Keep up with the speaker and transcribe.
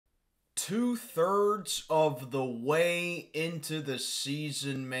2/3 of the way into the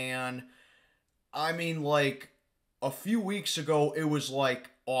season, man. I mean, like, a few weeks ago, it was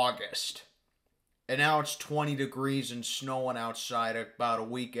like August. And now it's 20 degrees and snowing outside about a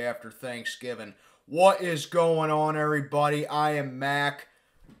week after Thanksgiving. What is going on, everybody? I am Mac,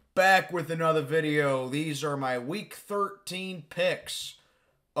 back with another video. These are my Week 13 picks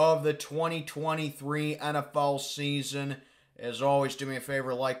of the 2023 NFL season. As always, do me a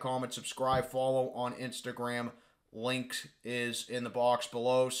favor, like, comment, subscribe, follow on Instagram. Link is in the box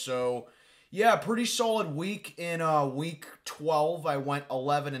below. So, yeah, pretty solid week. In week 12, I went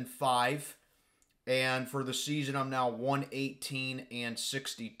 11-5. And for the season, I'm now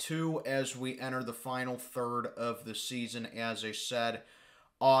 118-62 as we enter the final third of the season, as I said.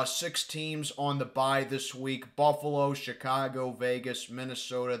 6 teams on the bye this week: Buffalo, Chicago, Vegas,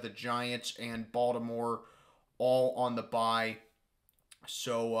 Minnesota, the Giants, and Baltimore, all on the bye.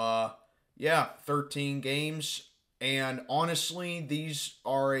 So, yeah, 13 games. And honestly, these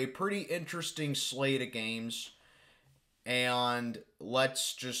are a pretty interesting slate of games. And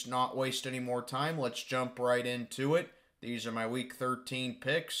let's just not waste any more time. Let's jump right into it. These are my Week 13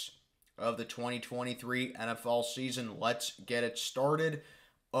 picks of the 2023 NFL season. Let's get it started.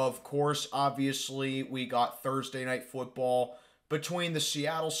 Of course, obviously, we got Thursday Night Football between the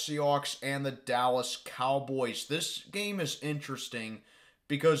Seattle Seahawks and the Dallas Cowboys. This game is interesting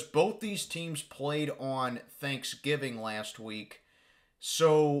because both these teams played on Thanksgiving last week.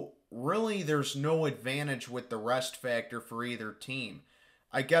 So, really, there's no advantage with the rest factor for either team.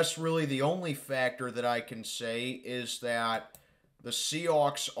 I guess really the only factor that I can say is that the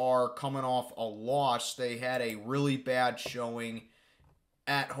Seahawks are coming off a loss. They had a really bad showing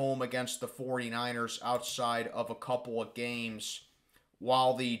at home against the 49ers outside of a couple of games,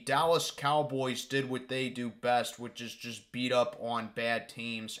 while the Dallas Cowboys did what they do best, which is just beat up on bad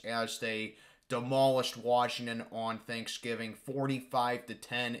teams, as they demolished Washington on Thanksgiving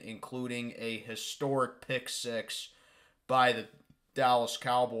 45-10, including a historic pick six by the Dallas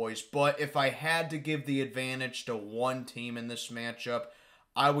Cowboys. But if I had to give the advantage to one team in this matchup,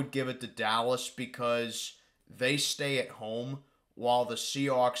 I would give it to Dallas because they stay at home, while the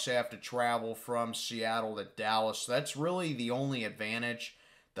Seahawks have to travel from Seattle to Dallas. That's really the only advantage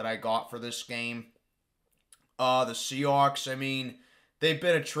that I got for this game. The Seahawks, I mean, they've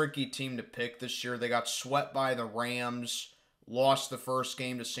been a tricky team to pick this year. They got swept by the Rams, lost the first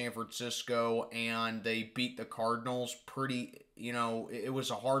game to San Francisco, and they beat the Cardinals pretty, it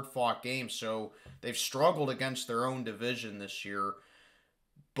was a hard-fought game. So they've struggled against their own division this year.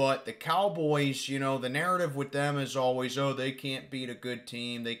 But the Cowboys, the narrative with them is always, oh, they can't beat a good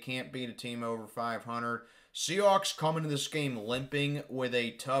team. They can't beat a team over 500. Seahawks come into this game limping with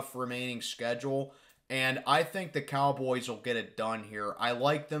a tough remaining schedule. And I think the Cowboys will get it done here. I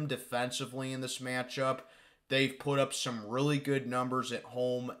like them defensively in this matchup. They've put up some really good numbers at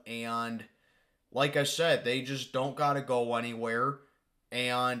home. And like I said, they just don't got to go anywhere.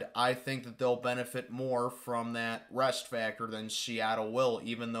 And I think that they'll benefit more from that rest factor than Seattle will,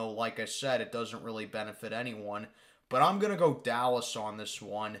 even though, like I said, it doesn't really benefit anyone. But I'm going to go Dallas on this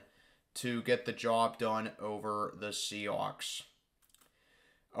one to get the job done over the Seahawks.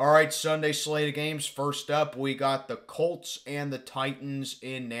 All right, Sunday slate of games. First up, we got the Colts and the Titans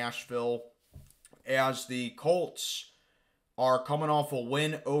in Nashville, as the Colts are coming off a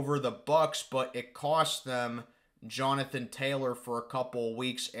win over the Bucs, but it cost them Jonathan Taylor for a couple of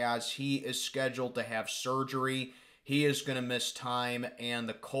weeks, as he is scheduled to have surgery. He is going to miss time, and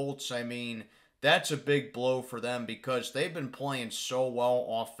the Colts, I mean, that's a big blow for them because they've been playing so well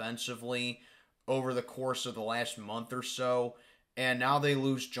offensively over the course of the last month or so, and now they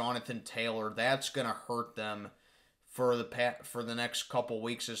lose Jonathan Taylor. That's going to hurt them for the next couple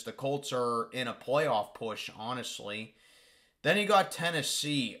weeks, as the Colts are in a playoff push, honestly. Then you got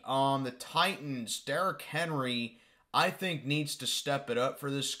Tennessee. The Titans, Derrick Henry, I think, needs to step it up for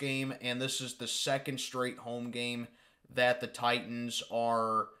this game. And this is the second straight home game that the Titans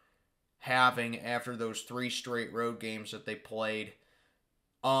are having after those 3 straight road games that they played.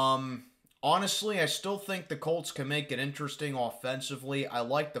 Honestly, I still think the Colts can make it interesting offensively. I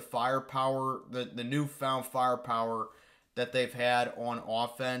like the firepower, the newfound firepower that they've had on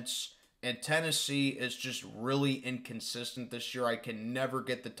offense. And Tennessee is just really inconsistent this year. I can never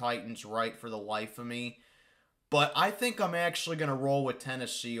get the Titans right for the life of me. But I think I'm actually going to roll with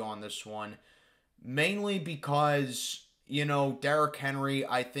Tennessee on this one. Mainly because, Derrick Henry,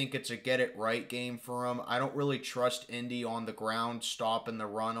 I think it's a get-it-right game for him. I don't really trust Indy on the ground stopping the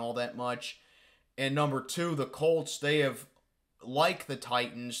run all that much. And number 2, the Colts, they have, like the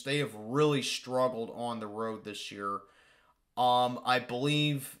Titans, they have really struggled on the road this year. I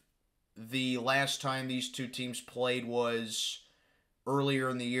believe the last time these two teams played was earlier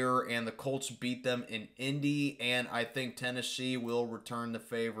in the year, and the Colts beat them in Indy, and I think Tennessee will return the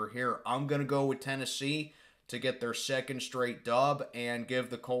favor here. I'm going to go with Tennessee to get their second straight dub and give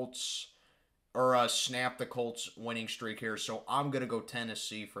the Colts, or snap the Colts winning streak here. So I'm going to go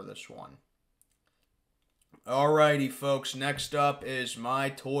Tennessee for this one. Alrighty, folks. Next up is my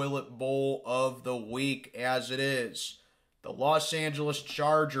toilet bowl of the week, as it is the Los Angeles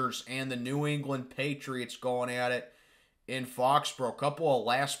Chargers and the New England Patriots going at it in Foxborough. A couple of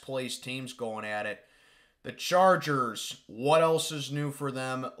last place teams going at it. The Chargers, what else is new for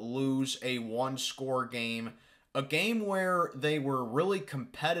them? Lose a one-score game. A game where they were really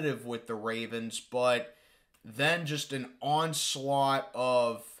competitive with the Ravens, but then just an onslaught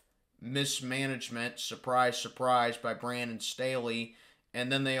of mismanagement, surprise, surprise, by Brandon Staley, and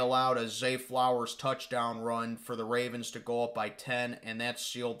then they allowed a Zay Flowers touchdown run for the Ravens to go up by 10, and that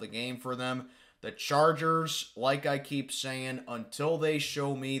sealed the game for them. The Chargers, like I keep saying, until they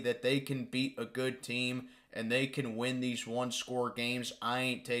show me that they can beat a good team and they can win these one-score games, I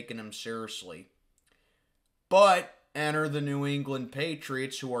ain't taking them seriously. But enter the New England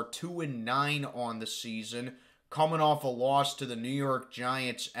Patriots, who are 2-9 on the season, coming off a loss to the New York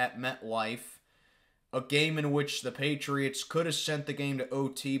Giants at MetLife, a game in which the Patriots could have sent the game to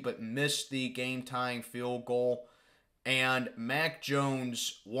OT but missed the game-tying field goal. And Mac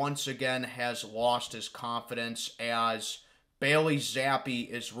Jones, once again, has lost his confidence, as Bailey Zappi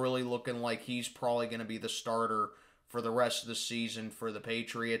is really looking like he's probably going to be the starter for the rest of the season for the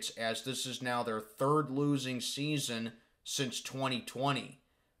Patriots, as this is now their third losing season since 2020.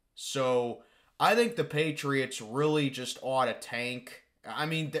 So I think the Patriots really just ought to tank. I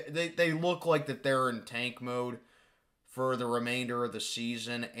mean, they look like that they're in tank mode for the remainder of the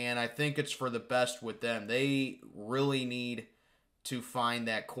season, and I think it's for the best with them. They really need to find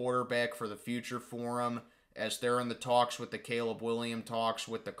that quarterback for the future for them, as they're in the talks with the Caleb Williams talks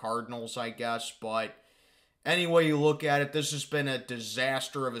with the Cardinals, I guess. But any way you look at it, this has been a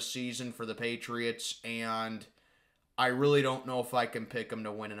disaster of a season for the Patriots, and I really don't know if I can pick them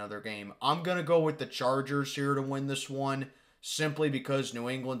to win another game. I'm going to go with the Chargers here to win this one, simply because New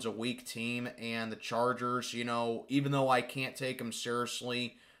England's a weak team, and the Chargers, you know, even though I can't take them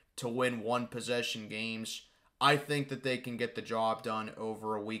seriously to win one-possession games, I think that they can get the job done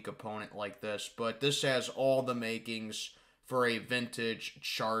over a weak opponent like this. But this has all the makings for a vintage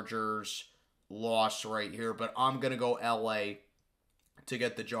Chargers loss right here. But I'm going to go LA to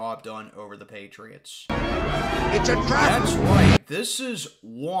get the job done over the Patriots. It's a trap! That's right. This is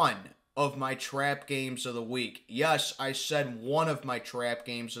one of my trap games of the week. Yes, I said one of my trap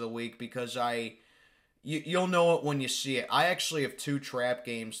games of the week because you'll know it when you see it. I actually have two trap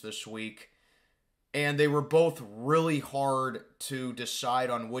games this week, and they were both really hard to decide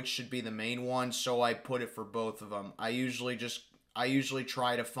on which should be the main one, so I put it for both of them. I usually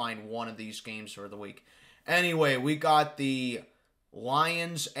try to find one of these games for the week. Anyway, we got the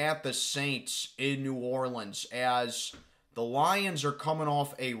Lions at the Saints in New Orleans, as the Lions are coming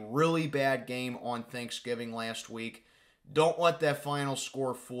off a really bad game on Thanksgiving last week. Don't let that final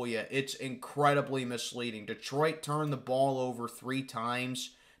score fool you. It's incredibly misleading. Detroit turned the ball over 3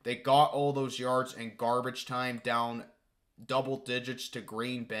 times. They got all those yards in garbage time, down double digits to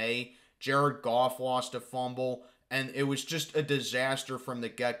Green Bay. Jared Goff lost a fumble, and it was just a disaster from the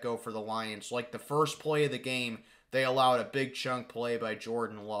get-go for the Lions. Like the first play of the game, they allowed a big chunk play by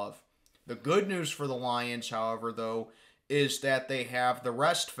Jordan Love. The good news for the Lions, however, though, is that they have the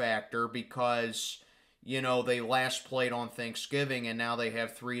rest factor because, you know, they last played on Thanksgiving and now they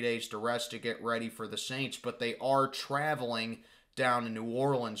have 3 days to rest to get ready for the Saints. But they are traveling down to New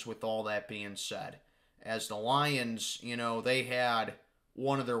Orleans, with all that being said. As the Lions, you know, they had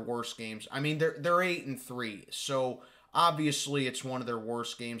one of their worst games. I mean, they're 8-3, so obviously it's one of their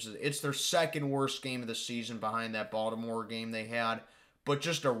worst games. It's their second worst game of the season behind that Baltimore game they had, but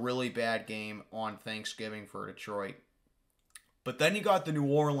just a really bad game on Thanksgiving for Detroit. But then you got the New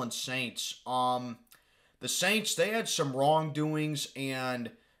Orleans Saints. The Saints, they had some wrongdoings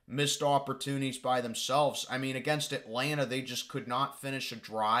and missed opportunities by themselves. I mean, against Atlanta, they just could not finish a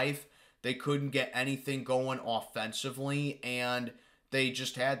drive. They couldn't get anything going offensively, and they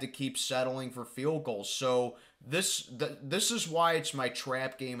just had to keep settling for field goals. So this is why it's my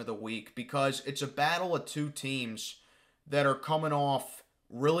trap game of the week, because it's a battle of two teams that are coming off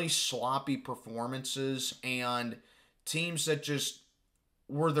really sloppy performances, and teams that just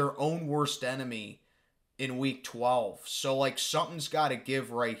were their own worst enemy in week 12. So, like, something's got to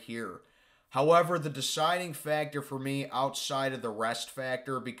give right here. However, the deciding factor for me outside of the rest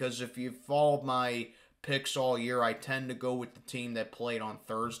factor, because if you followed my picks all year, I tend to go with the team that played on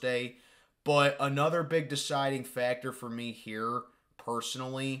Thursday. But another big deciding factor for me here,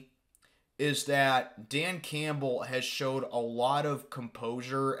 personally, is that Dan Campbell has showed a lot of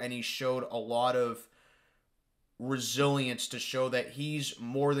composure and he showed a lot of resilience to show that he's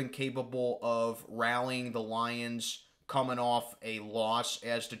more than capable of rallying the Lions coming off a loss,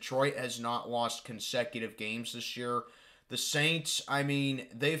 as Detroit has not lost consecutive games this year. The Saints, I mean,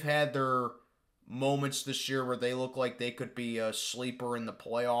 they've had their moments this year where they look like they could be a sleeper in the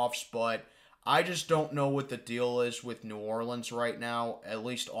playoffs, but I just don't know what the deal is with New Orleans right now, at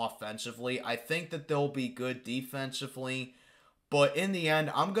least offensively. I think that they'll be good defensively, but in the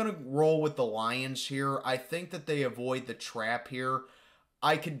end, I'm going to roll with the Lions here. I think that they avoid the trap here.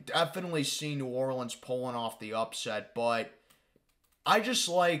 I could definitely see New Orleans pulling off the upset, but I just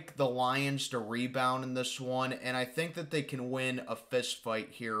like the Lions to rebound in this one, and I think that they can win a fist fight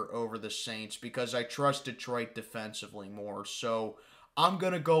here over the Saints because I trust Detroit defensively more. So I'm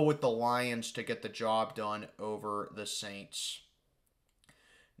going to go with the Lions to get the job done over the Saints.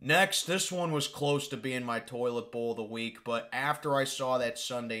 Next, this one was close to being my toilet bowl of the week, but after I saw that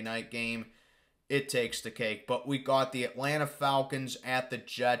Sunday night game, it takes the cake. But we got the Atlanta Falcons at the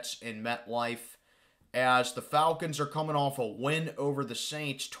Jets in MetLife, as the Falcons are coming off a win over the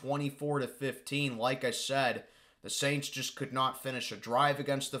Saints 24-15. Like I said, the Saints just could not finish a drive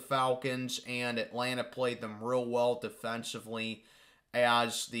against the Falcons, and Atlanta played them real well defensively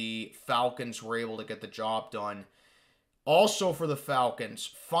as the Falcons were able to get the job done. Also for the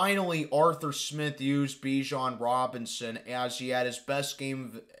Falcons, finally Arthur Smith used Bijan Robinson as he had his best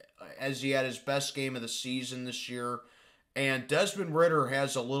game of the season this year, and Desmond Ridder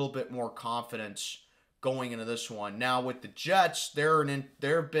has a little bit more confidence going into this one. Now with the Jets, they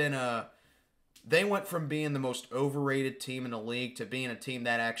went from being the most overrated team in the league to being a team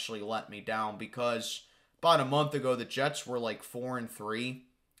that actually let me down, because about a month ago the Jets were like 4-3.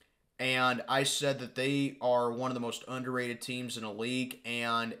 And I said that they are one of the most underrated teams in the league,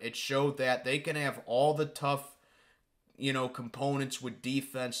 and it showed that they can have all the tough, components with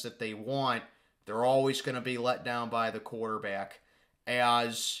defense that they want. They're always going to be let down by the quarterback.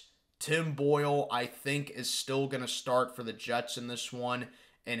 As Tim Boyle, I think, is still going to start for the Jets in this one,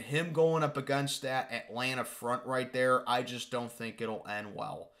 and him going up against that Atlanta front right there, I just don't think it'll end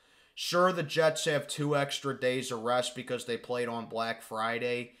well. Sure, the Jets have 2 extra days of rest because they played on Black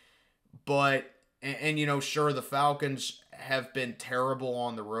Friday. But, sure, the Falcons have been terrible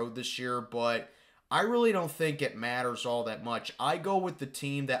on the road this year, but I really don't think it matters all that much. I go with the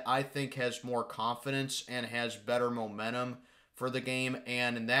team that I think has more confidence and has better momentum for the game,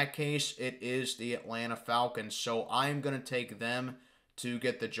 and in that case, it is the Atlanta Falcons. So I'm going to take them to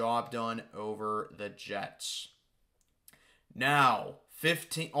get the job done over the Jets. Now,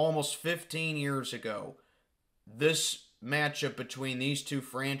 almost 15 years ago, this matchup between these two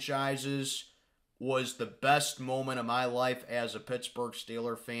franchises was the best moment of my life as a Pittsburgh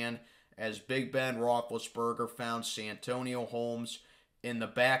Steelers fan, as Big Ben Roethlisberger found Santonio Holmes in the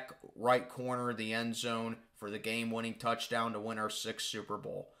back right corner of the end zone for the game-winning touchdown to win our 6th Super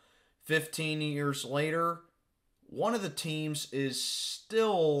Bowl. 15 years later, one of the teams is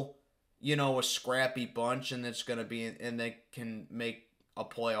still, a scrappy bunch, and they can make a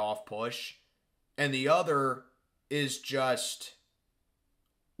playoff push, and the other is just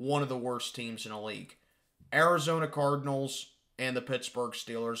one of the worst teams in the league. Arizona Cardinals and the Pittsburgh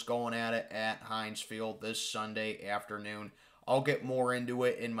Steelers going at it at Heinz Field this Sunday afternoon. I'll get more into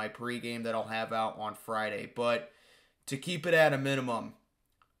it in my pregame that I'll have out on Friday. But to keep it at a minimum,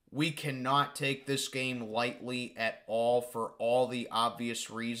 we cannot take this game lightly at all for all the obvious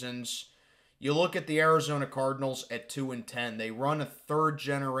reasons. You look at the Arizona Cardinals at 2-10. They run a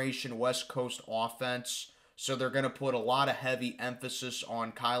third-generation West Coast offense, so they're going to put a lot of heavy emphasis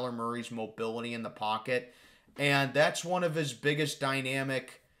on Kyler Murray's mobility in the pocket. And that's one of his biggest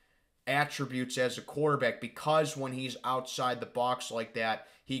dynamic attributes as a quarterback, because when he's outside the box like that,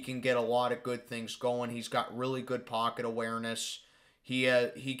 he can get a lot of good things going. He's got really good pocket awareness.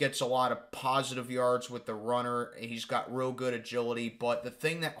 He gets a lot of positive yards with the runner. He's got real good agility. But the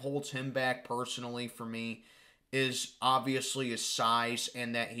thing that holds him back personally for me is obviously his size,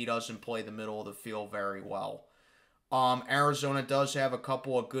 and that he doesn't play the middle of the field very well. Arizona does have a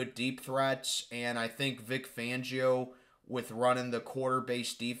couple of good deep threats, and I think Vic Fangio with running the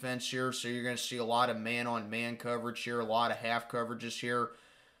quarter-based defense here, so you're going to see a lot of man-on-man coverage here, a lot of half coverages here.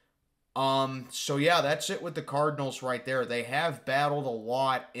 So yeah, that's it with the Cardinals right there. They have battled a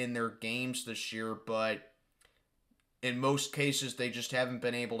lot in their games this year, but in most cases they just haven't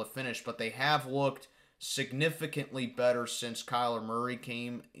been able to finish. But they have looked significantly better since Kyler Murray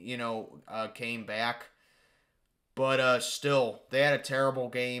came back. But still, they had a terrible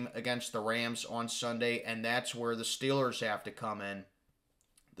game against the Rams on Sunday, and that's where the Steelers have to come in.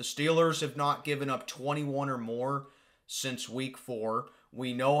 The Steelers have not given up 21 or more since week 4.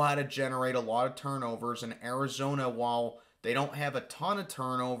 We know how to generate a lot of turnovers, and Arizona, while they don't have a ton of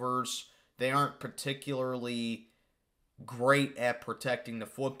turnovers, they aren't particularly great at protecting the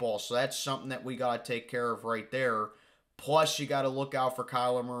football. So that's something that we got to take care of right there. Plus, you got to look out for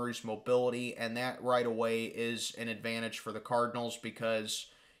Kyler Murray's mobility, and that right away is an advantage for the Cardinals because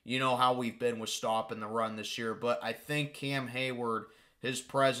you know how we've been with stopping the run this year. But I think Cam Hayward, his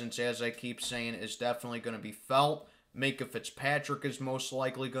presence, as I keep saying, is definitely going to be felt. Minka Fitzpatrick is most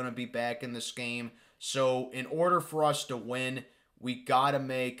likely going to be back in this game. So in order for us to win, we got to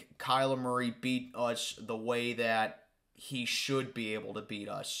make Kyler Murray beat us the way that he should be able to beat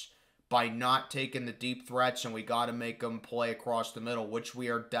us, by not taking the deep threats, and we got to make them play across the middle, which we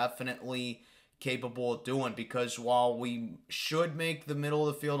are definitely capable of doing, because while we should make the middle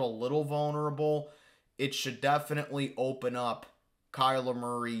of the field a little vulnerable, it should definitely open up Kyler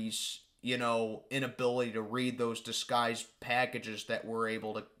Murray's, inability to read those disguised packages that we're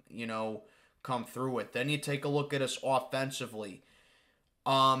able to, come through with. Then you take a look at us offensively.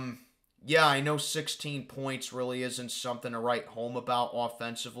 Yeah, I know 16 points really isn't something to write home about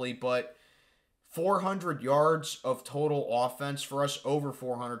offensively, but 400 yards of total offense for us, over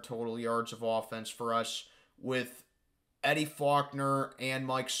 400 total yards of offense for us, with Eddie Faulkner and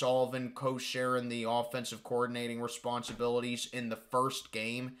Mike Sullivan co-sharing the offensive coordinating responsibilities in the first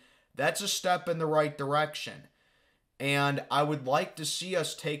game. That's a step in the right direction. And I would like to see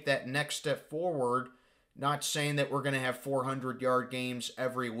us take that next step forward. Not saying that we're going to have 400-yard games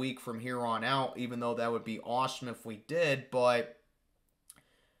every week from here on out, even though that would be awesome if we did, but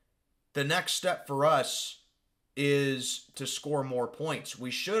the next step for us is to score more points.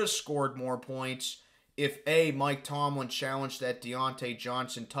 We should have scored more points if A, Mike Tomlin challenged that Deontay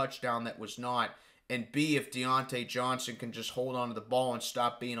Johnson touchdown that was not, and B, if Deontay Johnson can just hold on to the ball and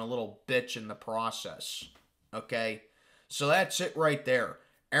stop being a little bitch in the process. Okay? So that's it right there.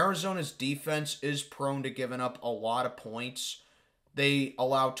 Arizona's defense is prone to giving up a lot of points. They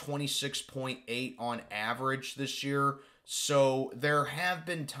allow 26.8 on average this year. So there have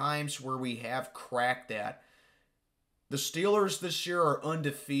been times where we have cracked that. The Steelers this year are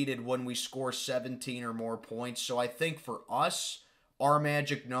undefeated when we score 17 or more points. So I think for us, our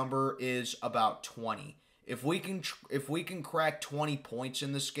magic number is about 20. If we can crack 20 points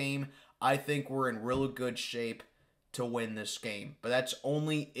in this game, I think we're in really good shape to win this game. But that's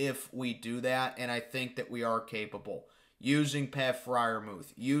only if we do that, and I think that we are capable. Using Pat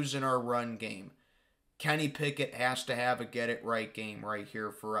Freiermuth, using our run game. Kenny Pickett has to have a get-it-right game right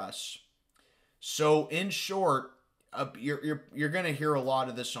here for us. So, in short, you're going to hear a lot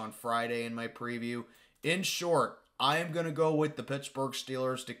of this on Friday in my preview. In short, I am going to go with the Pittsburgh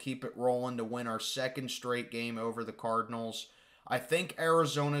Steelers to keep it rolling to win our second straight game over the Cardinals. I think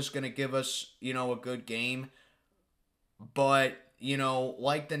Arizona's going to give us, a good game. But,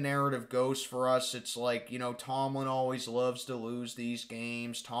 like the narrative goes for us, it's like, Tomlin always loves to lose these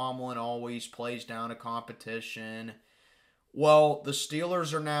games. Tomlin always plays down a competition. Well, the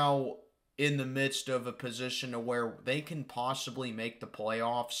Steelers are now in the midst of a position to where they can possibly make the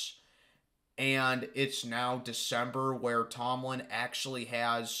playoffs. And it's now December, where Tomlin actually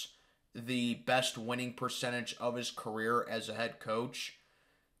has the best winning percentage of his career as a head coach.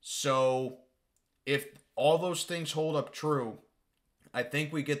 So, if all those things hold up true, I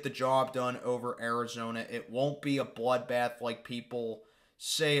think we get the job done over Arizona. It won't be a bloodbath like people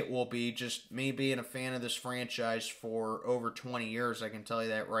say it will be. Just me being a fan of this franchise for over 20 years, I can tell you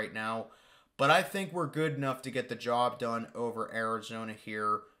that right now. But I think we're good enough to get the job done over Arizona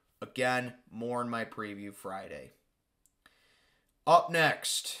here. Again, more in my preview Friday. Up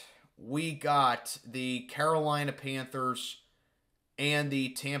next, we got the Carolina Panthers and the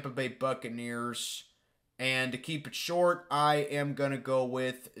Tampa Bay Buccaneers. And to keep it short, I am going to go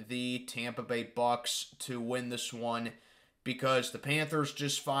with the Tampa Bay Bucs to win this one, because the Panthers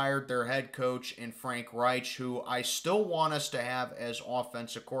just fired their head coach in Frank Reich, who I still want us to have as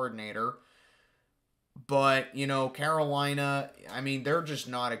offensive coordinator. But, Carolina, they're just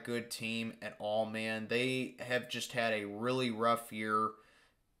not a good team at all, man. They have just had a really rough year.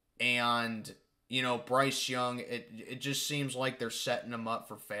 And, Bryce Young, it just seems like they're setting them up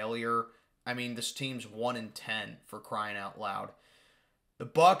for failure. This team's 1-10 for crying out loud. The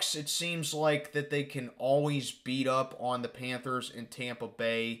Bucs, it seems like that they can always beat up on the Panthers in Tampa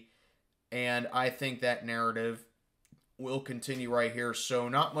Bay. And I think that narrative will continue right here. So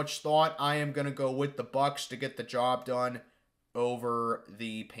not much thought. I am going to go with the Bucs to get the job done over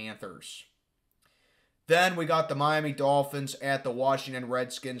the Panthers. Then we got the Miami Dolphins at the Washington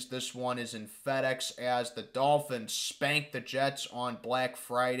Redskins. This one is in FedEx as the Dolphins spanked the Jets on Black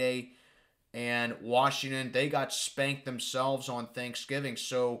Friday. And Washington, they got spanked themselves on Thanksgiving.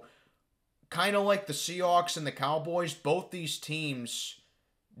 So kind of like the Seahawks and the Cowboys, both these teams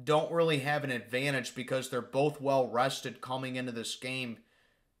don't really have an advantage because they're both well rested coming into this game.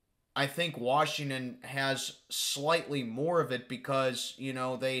 I think Washington has slightly more of it because,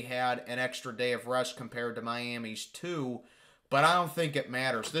 they had an extra day of rest compared to Miami's 2, but I don't think it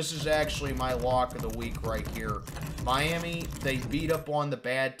matters. This is actually my lock of the week right here. Miami, they beat up on the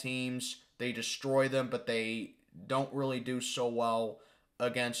bad teams. They destroy them, but they don't really do so well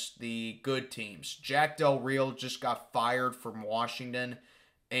against the good teams. Jack Del Rio just got fired from Washington,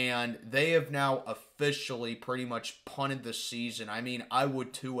 and they have now officially pretty much punted the season. I mean, I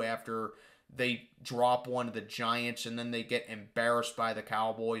would too after they drop one of the Giants and then they get embarrassed by the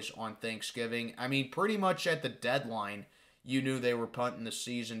Cowboys on Thanksgiving. I mean, pretty much at the deadline, you knew they were punting the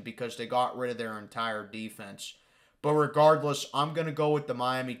season because they got rid of their entire defense. But regardless, I'm going to go with the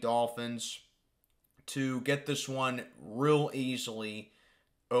Miami Dolphins to get this one real easily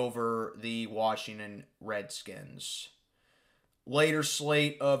over the Washington Redskins. Later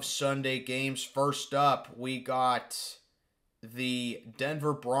slate of Sunday games. First up, we got the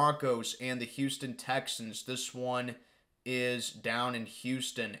Denver Broncos and the Houston Texans. This one is down in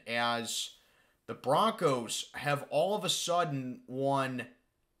Houston as the Broncos have all of a sudden won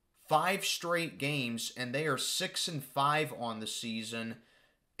 5 straight games, and they are 6-5 on the season,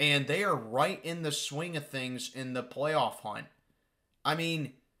 and they are right in the swing of things in the playoff hunt. I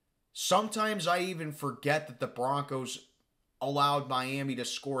mean, sometimes I even forget that the Broncos allowed Miami to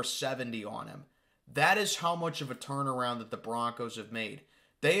score 70 on him. That is how much of a turnaround that the Broncos have made.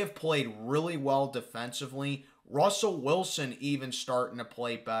 They have played really well defensively. Russell Wilson even starting to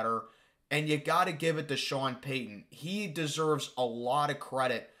play better. And you got to give it to Sean Payton. He deserves a lot of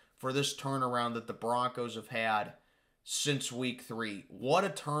credit for this turnaround that the Broncos have had since week 3. What a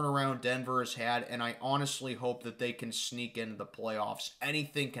turnaround Denver has had, and I honestly hope that they can sneak into the playoffs.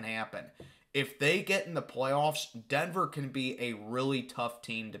 Anything can happen. If they get in the playoffs, Denver can be a really tough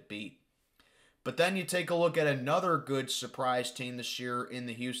team to beat. But then you take a look at another good surprise team this year in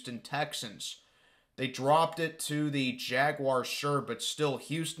the Houston Texans. They dropped it to the Jaguars, sure, but still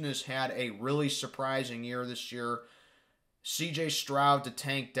Houston has had a really surprising year this year. C.J. Stroud to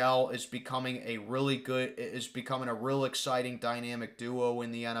Tank Dell is becoming a real exciting dynamic duo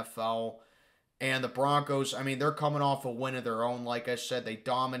in the NFL. And the Broncos, I mean, they're coming off a win of their own. Like I said, they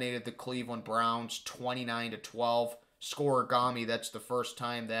dominated the Cleveland Browns 29-12. Scoregami, that's the first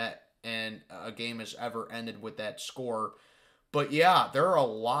time that a game has ever ended with that score. But yeah, there are a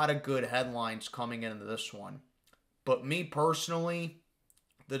lot of good headlines coming into this one. But me personally,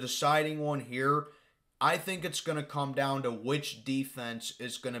 the deciding one here, I think it's going to come down to which defense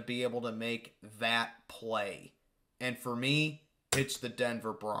is going to be able to make that play. And for me, it's the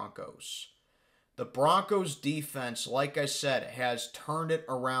Denver Broncos. The Broncos defense, like I said, has turned it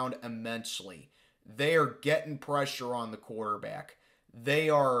around immensely. They are getting pressure on the quarterback. They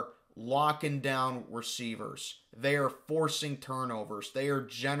are locking down receivers. They are forcing turnovers. They are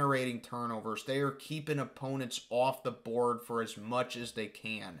generating turnovers. They are keeping opponents off the board for as much as they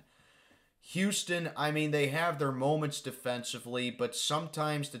can. Houston, I mean, they have their moments defensively, but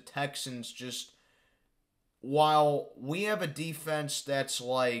sometimes the Texans just, while we have a defense that's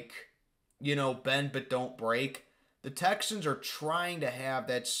like, bend but don't break, the Texans are trying to have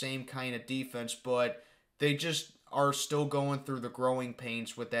that same kind of defense, but they just are still going through the growing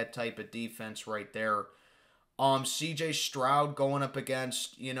pains with that type of defense right there. C.J. Stroud going up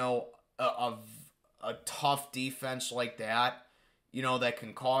against, a tough defense like that, that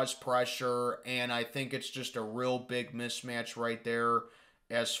can cause pressure, and I think it's just a real big mismatch right there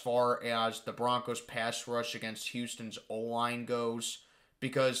as far as the Broncos pass rush against Houston's O-line goes,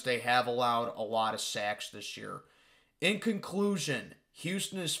 because they have allowed a lot of sacks this year. In conclusion,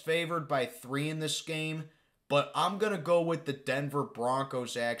 Houston is favored by 3 in this game, but I'm going to go with the Denver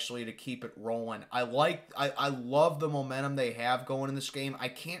Broncos actually to keep it rolling. I love the momentum they have going in this game. I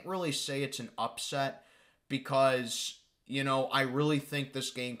can't really say it's an upset because, I really think this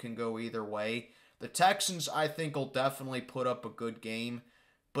game can go either way. The Texans, I think, will definitely put up a good game.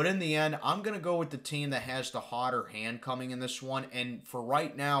 But in the end, I'm going to go with the team that has the hotter hand coming in this one. And for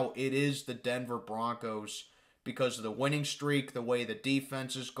right now, it is the Denver Broncos because of the winning streak, the way the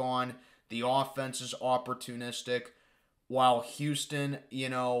defense is gone. The offense is opportunistic. While Houston,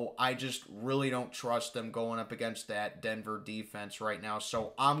 I just really don't trust them going up against that Denver defense right now.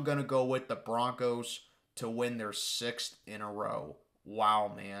 So I'm going to go with the Broncos to win their 6th in a row.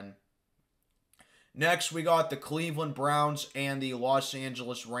 Wow, man. Next, we got the Cleveland Browns and the Los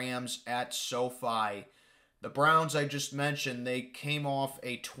Angeles Rams at SoFi. The Browns, I just mentioned, they came off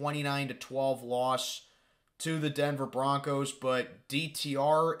a 29-12 loss to the Denver Broncos, but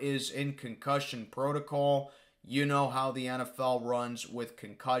DTR is in concussion protocol. You know how the NFL runs with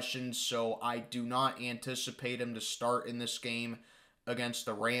concussions, so I do not anticipate him to start in this game against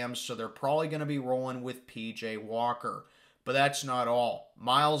the Rams, so they're probably going to be rolling with P.J. Walker. But that's not all.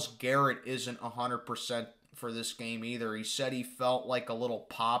 Myles Garrett isn't 100% for this game either. He said he felt like a little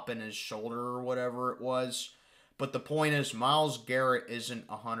pop in his shoulder or whatever it was. But the point is, Myles Garrett isn't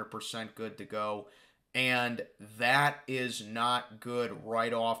 100% good to go. And that is not good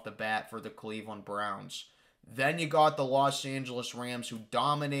right off the bat for the Cleveland Browns. Then you got the Los Angeles Rams, who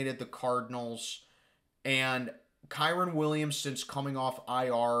dominated the Cardinals. And Kyren Williams, since coming off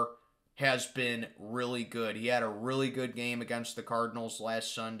IR, has been really good. He had a really good game against the Cardinals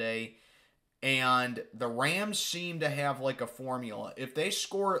last Sunday. And the Rams seem to have like a formula. If they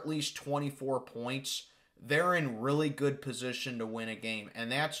score at least 24 points, they're in really good position to win a game.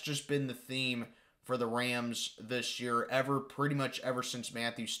 And that's just been the theme for the Rams this year, pretty much ever since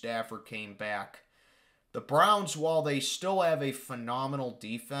Matthew Stafford came back. The Browns, while they still have a phenomenal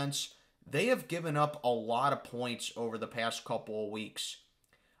defense, they have given up a lot of points over the past couple of weeks.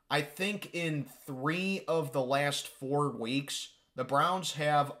 I think in 3 of the last 4 weeks, the Browns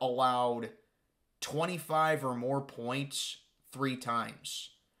have allowed 25 or more points 3 times.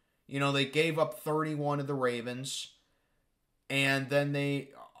 You know, they gave up 31 to the Ravens, and then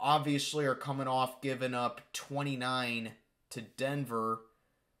they obviously are coming off giving up 29 to Denver.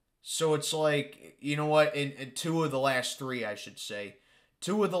 So it's like, you know what, in 2 of the last 3, I should say.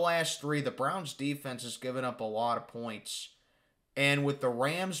 2 of the last 3, the Browns defense has given up a lot of points. And with the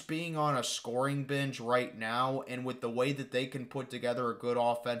Rams being on a scoring binge right now, and with the way that they can put together a good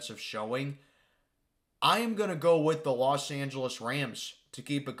offensive showing, I am going to go with the Los Angeles Rams to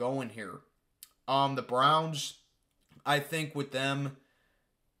keep it going here. The Browns, I think with them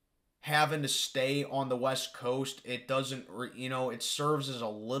having to stay on the West Coast, it doesn't, it serves as a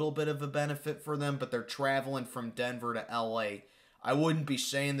little bit of a benefit for them, but they're traveling from Denver to LA. I wouldn't be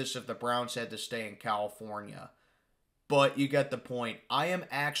saying this if the Browns had to stay in California. But you get the point. I am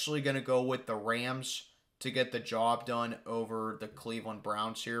actually going to go with the Rams to get the job done over the Cleveland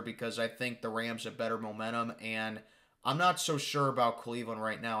Browns here, because I think the Rams have better momentum, and I'm not so sure about Cleveland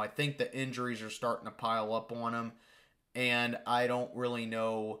right now. I think the injuries are starting to pile up on them, and I don't really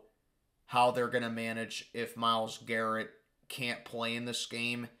know how they're going to manage if Myles Garrett can't play in this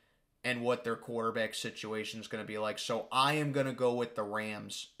game and what their quarterback situation is going to be like. So I am going to go with the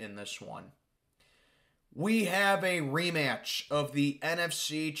Rams in this one. We have a rematch of the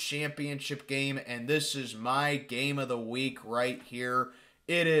NFC Championship game, and this is my game of the week right here.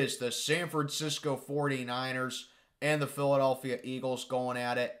 It is the San Francisco 49ers and the Philadelphia Eagles going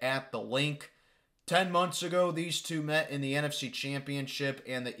at it at the Link. 10 months ago, these two met in the NFC Championship,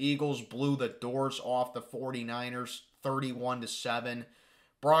 and the Eagles blew the doors off the 49ers 31-7.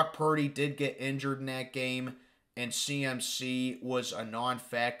 Brock Purdy did get injured in that game, and CMC was a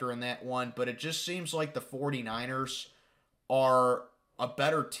non-factor in that one. But it just seems like the 49ers are a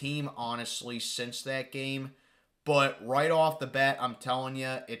better team, honestly, since that game. But right off the bat, I'm telling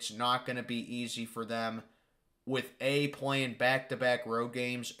you, it's not going to be easy for them with A, playing back-to-back road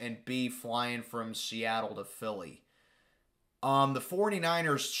games, and B, flying from Seattle to Philly. The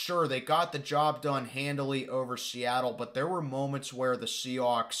 49ers, sure, they got the job done handily over Seattle, but there were moments where the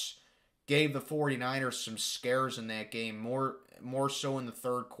Seahawks gave the 49ers some scares in that game, more so in the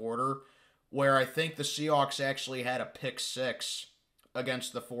third quarter, where I think the Seahawks actually had a pick 6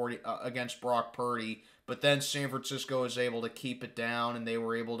 against against Brock Purdy, but then San Francisco was able to keep it down, and they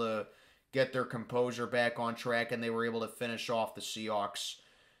were able to get their composure back on track, and they were able to finish off the Seahawks.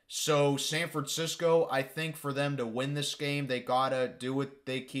 So San Francisco, I think for them to win this game, they got to do what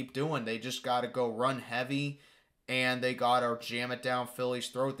they keep doing. They just got to go run heavy, and they got to jam it down Philly's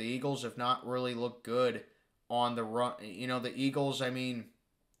throat. The Eagles have not really looked good on the run. You know, the Eagles, I mean,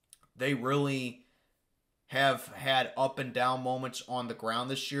 they really have had up and down moments on the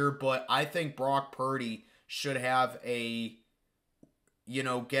ground this year, but I think Brock Purdy should have a,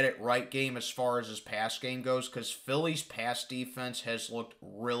 get it right game as far as his pass game goes, because Philly's pass defense has looked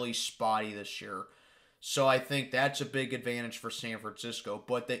really spotty this year. So I think that's a big advantage for San Francisco.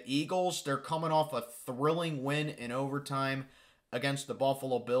 But the Eagles, they're coming off a thrilling win in overtime against the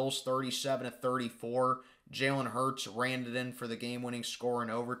Buffalo Bills, 37-34. Jalen Hurts ran it in for the game-winning score in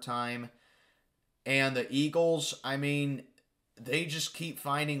overtime. And the Eagles, I mean, they just keep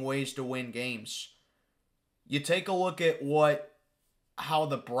finding ways to win games. You take a look at how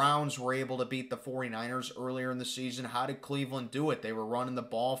the Browns were able to beat the 49ers earlier in the season. How did Cleveland do it? They were running the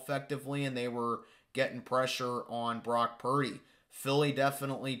ball effectively, and they were getting pressure on Brock Purdy. Philly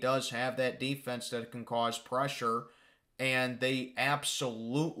definitely does have that defense that can cause pressure, and they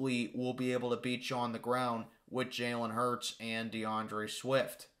absolutely will be able to beat you on the ground with Jalen Hurts and DeAndre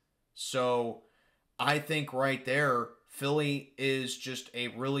Swift. So I think right there, Philly is just a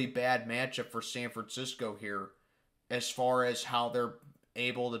really bad matchup for San Francisco here as far as how they're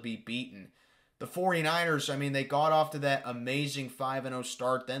able to be beaten. The 49ers, I mean, they got off to that amazing 5-0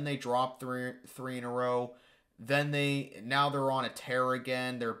 start. Then they dropped three in a row. Now they're on a tear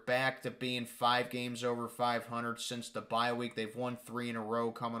again. They're back to being 5 games over 500 since the bye week. They've won 3 in a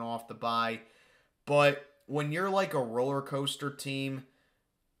row coming off the bye. But when you're like a roller coaster team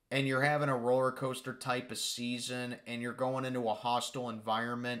and you're having a roller coaster type of season and you're going into a hostile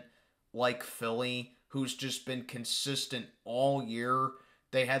environment like Philly, who's just been consistent all year.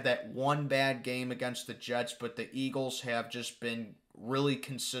 They had that one bad game against the Jets, but the Eagles have just been really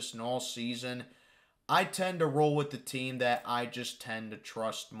consistent all season. I tend to roll with the team that I just tend to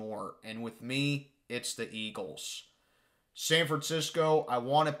trust more. And with me, it's the Eagles. San Francisco, I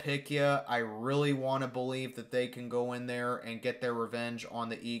want to pick you. I really want to believe that they can go in there and get their revenge on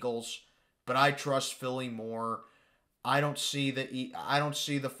the Eagles. But I trust Philly more. I don't see the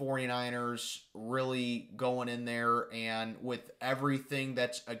 49ers really going in there and with everything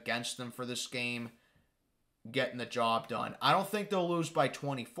that's against them for this game, getting the job done. I don't think they'll lose by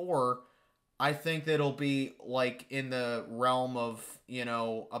 24. I think that it'll be like in the realm of,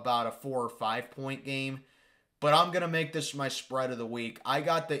 about a 4 or 5 point game. But I'm going to make this my spread of the week. I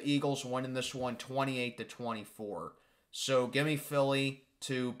got the Eagles winning this one 28-24. So give me Philly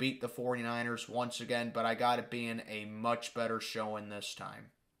to beat the 49ers once again, but I got it being a much better showing this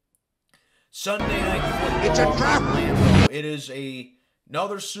time. Sunday Night Football. It's a trap. Orlando. It is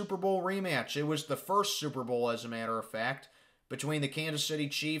another Super Bowl rematch. It was the first Super Bowl, as a matter of fact, between the Kansas City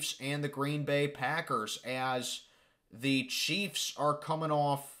Chiefs and the Green Bay Packers, as the Chiefs are coming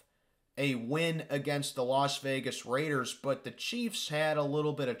off a win against the Las Vegas Raiders, but the Chiefs had a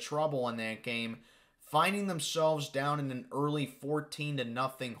little bit of trouble in that game, finding themselves down in an early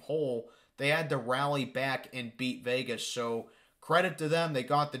 14-0 hole. They had to rally back and beat Vegas. So credit to them. They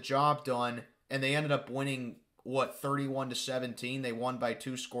got the job done, and they ended up winning, 31-17. They won by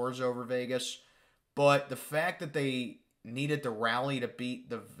 2 scores over Vegas. But the fact that they needed to rally to beat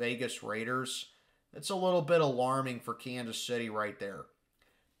the Vegas Raiders, that's a little bit alarming for Kansas City right there.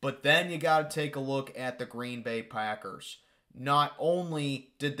 But then you got to take a look at the Green Bay Packers. Not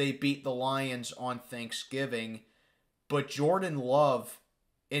only did they beat the Lions on Thanksgiving, but Jordan Love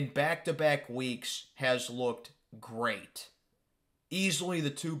in back-to-back weeks has looked great. Easily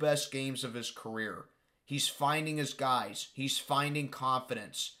the 2 best games of his career. He's finding his guys. He's finding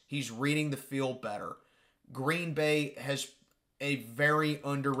confidence. He's reading the field better. Green Bay has a very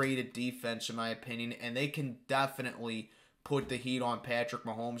underrated defense, in my opinion, and they can definitely put the heat on Patrick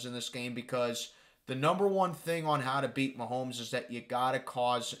Mahomes in this game, because the number one thing on how to beat Mahomes is that you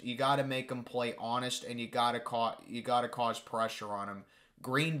gotta make him play honest, and you gotta cause pressure on him.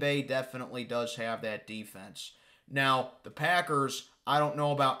 Green Bay definitely does have that defense. Now, the Packers, I don't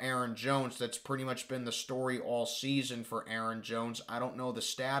know about Aaron Jones. That's pretty much been the story all season for Aaron Jones. I don't know the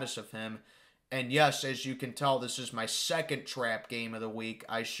status of him. And yes, as you can tell, this is my second trap game of the week.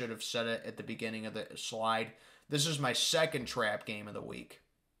 I should have said it at the beginning of the slide. This is my second trap game of the week.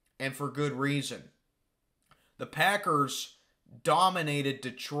 And for good reason. The Packers dominated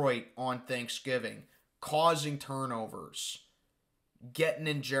Detroit on Thanksgiving, causing turnovers, getting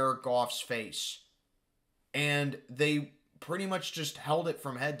in Jared Goff's face. And they pretty much just held it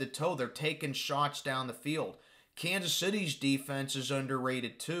from head to toe. They're taking shots down the field. Kansas City's defense is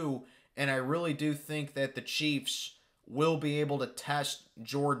underrated too, and I really do think that the Chiefs will be able to test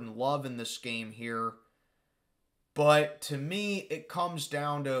Jordan Love in this game here. But to me, it comes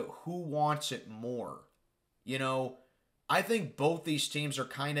down to who wants it more. I think both these teams are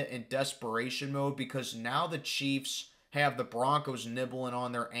kind of in desperation mode, because now the Chiefs have the Broncos nibbling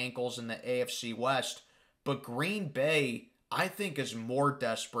on their ankles in the AFC West. But Green Bay, I think, is more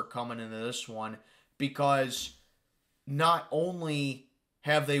desperate coming into this one, because not only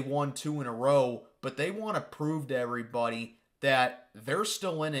have they won 2 in a row, but they want to prove to everybody that they're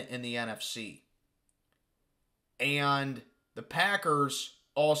still in it in the NFC. And the Packers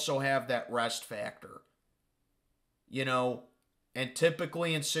also have that rest factor. And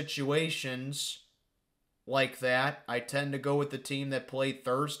typically in situations like that, I tend to go with the team that played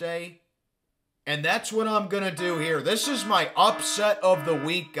Thursday. And that's what I'm going to do here. This is my upset of the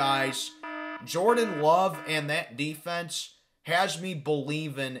week, guys. Jordan Love and that defense has me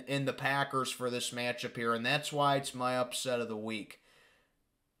believing in the Packers for this matchup here, and that's why it's my upset of the week.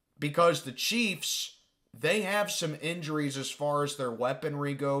 Because the Chiefs, they have some injuries as far as their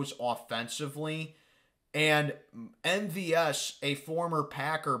weaponry goes offensively, and MVS, a former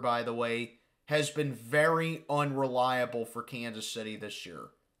Packer, by the way, has been very unreliable for Kansas City this year.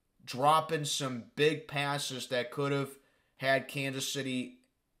 Dropping some big passes that could have had Kansas City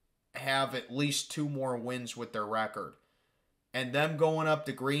have at least 2 more wins with their record. And them going up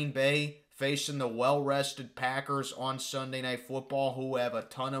to Green Bay, facing the well-rested Packers on Sunday Night Football, who have a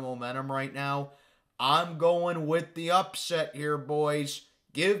ton of momentum right now. I'm going with the upset here, boys.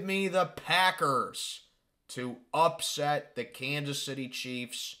 Give me the Packers to upset the Kansas City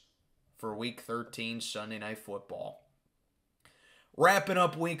Chiefs for Week 13 Sunday Night Football. Wrapping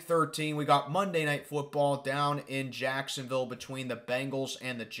up Week 13, we got Monday Night Football down in Jacksonville between the Bengals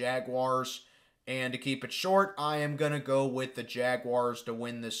and the Jaguars. And to keep it short, I am going to go with the Jaguars to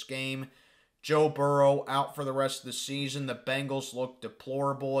win this game. Joe Burrow out for the rest of the season. The Bengals look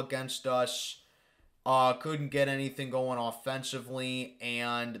deplorable against us. Couldn't get anything going offensively.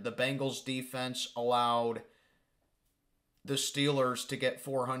 And the Bengals defense allowed the Steelers to get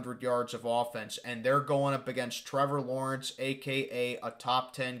 400 yards of offense. And they're going up against Trevor Lawrence, a.k.a. a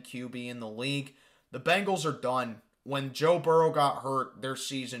top 10 QB in the league. The Bengals are done. When Joe Burrow got hurt, their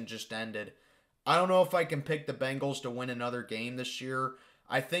season just ended. I don't know if I can pick the Bengals to win another game this year.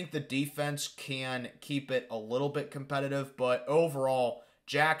 I think the defense can keep it a little bit competitive, but overall,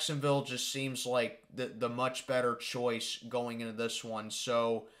 Jacksonville just seems like the much better choice going into this one.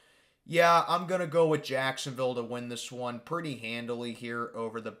 So, yeah, I'm going to go with Jacksonville to win this one pretty handily here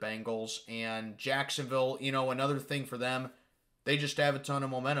over the Bengals. And Jacksonville, another thing for them, they just have a ton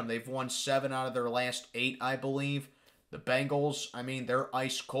of momentum. They've won 7 out of their last 8, I believe. The Bengals, they're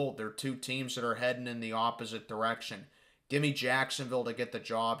ice cold. They're 2 teams that are heading in the opposite direction. Give me Jacksonville to get the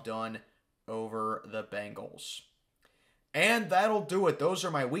job done over the Bengals. And that'll do it. Those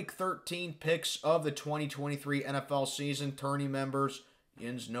are my Week 13 picks of the 2023 NFL season. Tourney members,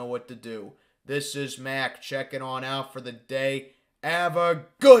 yins know what to do. This is Mac checking on out for the day. Have a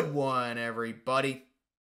good one, everybody.